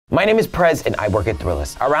My name is Prez and I work at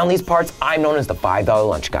Thrillist. Around these parts, I'm known as the $5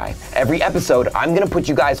 lunch guy. Every episode, I'm gonna put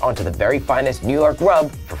you guys onto the very finest New York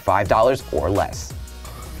rub for $5 or less.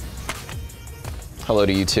 Hello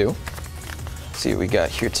to you too. Let's see what we got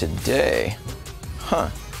here today.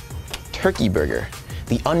 Turkey burger.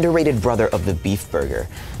 The underrated brother of the beef burger.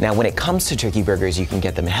 Now, when it comes to turkey burgers, you can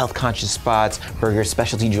get them in health-conscious spots, burger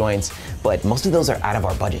specialty joints, but most of those are out of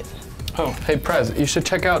our budget. Oh, hey Prez, you should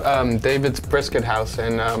check out David's Brisket House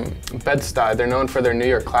in Bed-Stuy. They're known for their New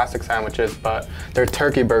York classic sandwiches, but their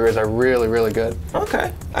turkey burgers are really, really good.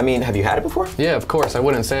 Okay. I mean, have you had it before? Yeah, of course. I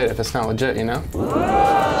wouldn't say it if it's not legit, you know?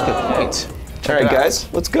 That's a good point. All right, guys,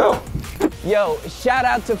 let's go. Yo, shout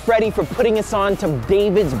out to Fredy for putting us on to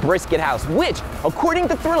David's Brisket House, which, according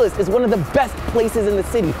to Thrillist, is one of the best places in the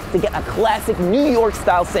city to get a classic New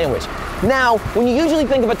York-style sandwich. Now, when you usually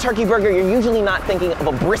think of a turkey burger, you're usually not thinking of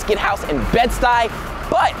a brisket house in Bed-Stuy,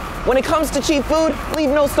 but when it comes to cheap food, leave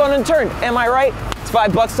no stone unturned, am I right? It's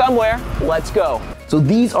 $5 somewhere, let's go. So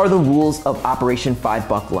these are the rules of Operation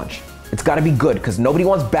 $5 Lunch. It's gotta be good, because nobody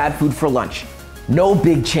wants bad food for lunch. No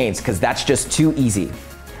big chains, because that's just too easy.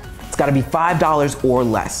 It's gotta be $5 or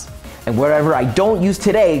less. And whatever I don't use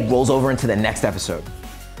today rolls over into the next episode.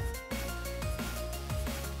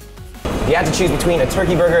 You have to choose between a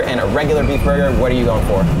turkey burger and a regular beef burger. What are you going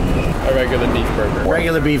for? A regular beef burger.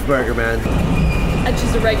 Regular beef burger, man. I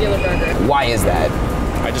choose a regular burger. Why is that?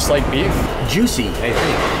 I just like beef. Juicy, I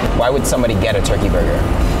think. Why would somebody get a turkey burger?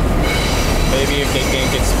 Maybe if they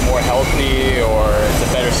think it's more healthy or it's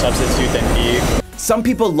a better substitute than beef. Some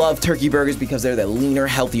people love turkey burgers because they're the leaner,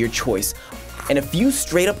 healthier choice. And a few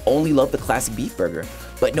straight up only love the classic beef burger.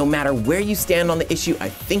 But no matter where you stand on the issue, I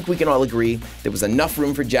think we can all agree there was enough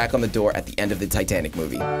room for Jack on the door at the end of the Titanic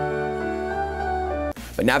movie.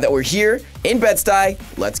 But now that we're here in Bed-Stuy,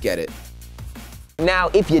 let's get it.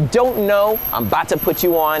 Now, if you don't know, I'm about to put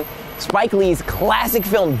you on. Spike Lee's classic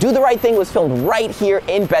film, Do the Right Thing, was filmed right here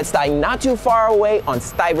in Bed-Stuy, not too far away on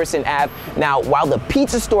Stuyvesant Ave. Now, while the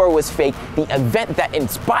pizza store was fake, the event that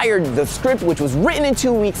inspired the script, which was written in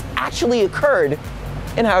 2 weeks, actually occurred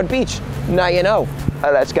in Howard Beach. Now you know.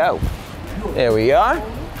 Let's go. There we are.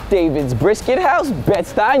 David's Brisket House,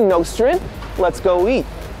 Bed-Stuy, Lundstrom. Let's go eat.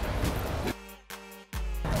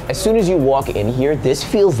 As soon as you walk in here, this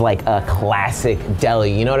feels like a classic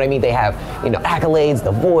deli. You know what I mean? They have, accolades,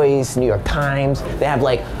 The Voice, New York Times. They have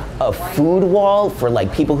like a food wall for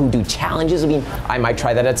like people who do challenges. I mean, I might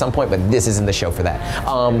try that at some point, but this isn't the show for that.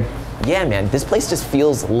 Yeah, man, this place just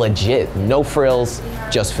feels legit. No frills,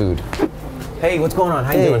 just food. Hey, what's going on?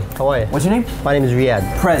 How you doing? How are you? What's your name? My name is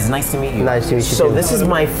Riyadh. Prez, nice to meet you. Nice to meet you So too. this is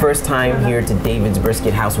my first time here to David's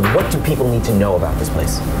Brisket House. What do people need to know about this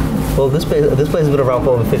place? Well, this place has been around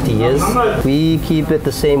for over 50 years. We keep it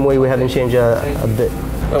the same way. We haven't changed a bit.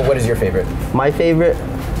 What is your favorite? My favorite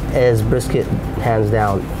is brisket, hands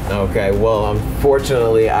down. Okay, well,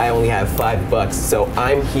 unfortunately, I only have $5, so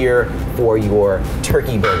I'm here for your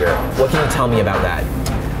turkey burger. What can you tell me about that?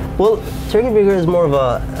 Well, turkey burger is more of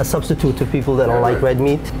a substitute to people that don't like red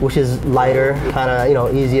meat, which is lighter, kind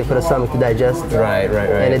of, easier for the stomach to digest. Right.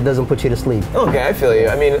 And it doesn't put you to sleep. Okay, I feel you.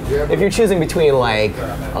 I mean, if you're choosing between like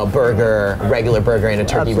a burger, regular burger, and a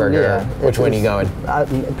turkey burger, yeah. which one are you going?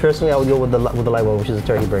 Personally, I would go with the light one, which is a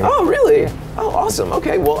turkey burger. Oh, really? Yeah. Oh, awesome.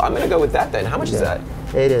 Okay, well, I'm gonna go with that then. How much is that?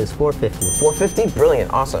 It is $4.50. $4.50?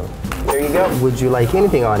 Brilliant, awesome. There you go. Would you like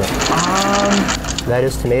anything on it?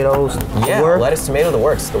 Lettuce, tomatoes, yeah, lettuce, tomato, the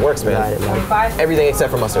works, man. Got it. Everything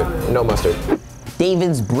except for mustard, no mustard.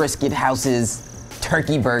 David's Brisket House's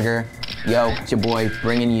turkey burger. Yo, it's your boy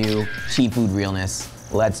bringing you cheap food realness.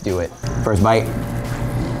 Let's do it. First bite.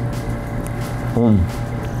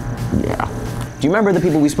 Yeah. Do you remember the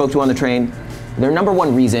people we spoke to on the train? Their number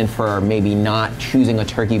one reason for maybe not choosing a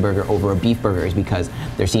turkey burger over a beef burger is because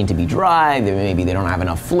they seem to be dry, maybe they don't have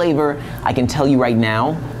enough flavor. I can tell you right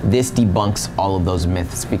now, this debunks all of those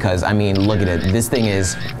myths because, I mean, look at it. This thing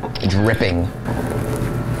is dripping.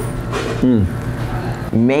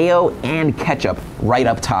 Mayo and ketchup right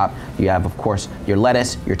up top. You have, of course, your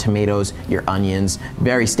lettuce, your tomatoes, your onions,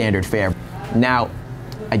 very standard fare. Now,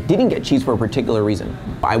 I didn't get cheese for a particular reason.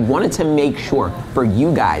 I wanted to make sure for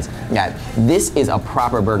you guys that this is a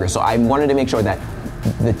proper burger. So I wanted to make sure that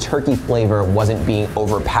the turkey flavor wasn't being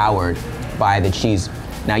overpowered by the cheese.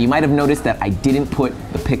 Now you might have noticed that I didn't put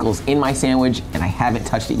the pickles in my sandwich and I haven't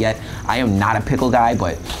touched it yet. I am not a pickle guy,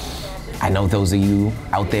 but I know those of you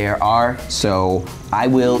out there are. So I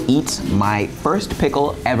will eat my first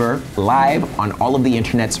pickle ever live on all of the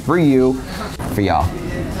internets for you, for y'all.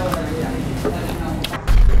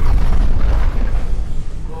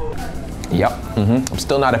 Yep, I'm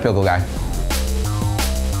still not a pickle guy.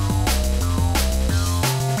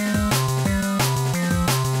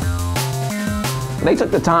 They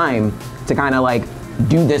took the time to kind of like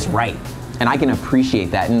do this right. And I can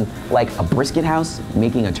appreciate that. And like a brisket house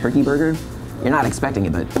making a turkey burger, you're not expecting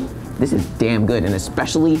it, but this is damn good. And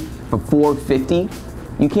especially for $4.50,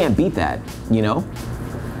 you can't beat that, you know?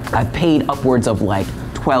 I've paid upwards of like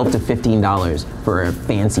 $12 to $15 for a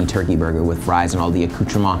fancy turkey burger with fries and all the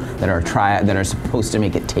accoutrements that are supposed to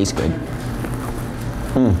make it taste good.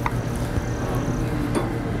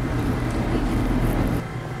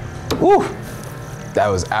 Woo! That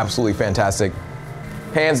was absolutely fantastic.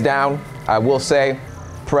 Hands down, I will say,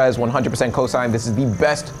 Prez 100% cosign. This is the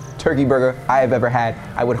best turkey burger I have ever had.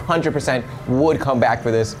 I would 100% would come back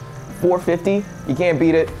for this. $4.50, you can't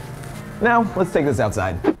beat it. Now, let's take this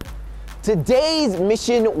outside. Today's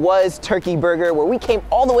mission was turkey burger, where we came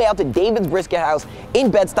all the way out to David's Brisket House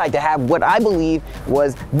in Bed-Stuy to have what I believe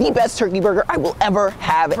was the best turkey burger I will ever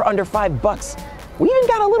have for under $5. We even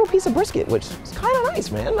got a little piece of brisket, which is kind of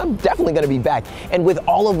nice, man. I'm definitely gonna be back. And with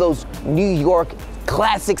all of those New York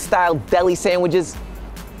classic style deli sandwiches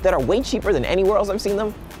that are way cheaper than anywhere else I've seen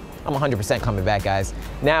them, I'm 100% coming back, guys.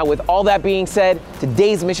 Now, with all that being said,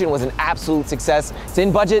 today's mission was an absolute success. It's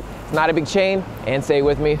in budget, it's not a big chain, and say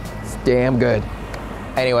with me, it's damn good.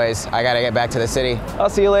 Anyways, I gotta get back to the city.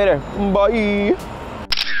 I'll see you later. Bye.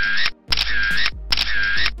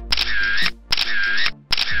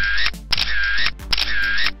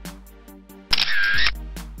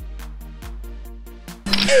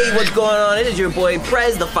 Hey, what's going on? It is your boy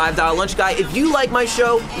Prez, the $5 lunch guy. If you like my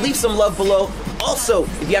show, leave some love below. Also,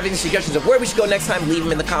 if you have any suggestions of where we should go next time, leave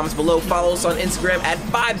them in the comments below. Follow us on Instagram at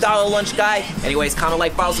 $5 lunch guy. Anyways, comment,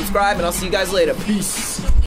 like, follow, subscribe, and I'll see you guys later. Peace.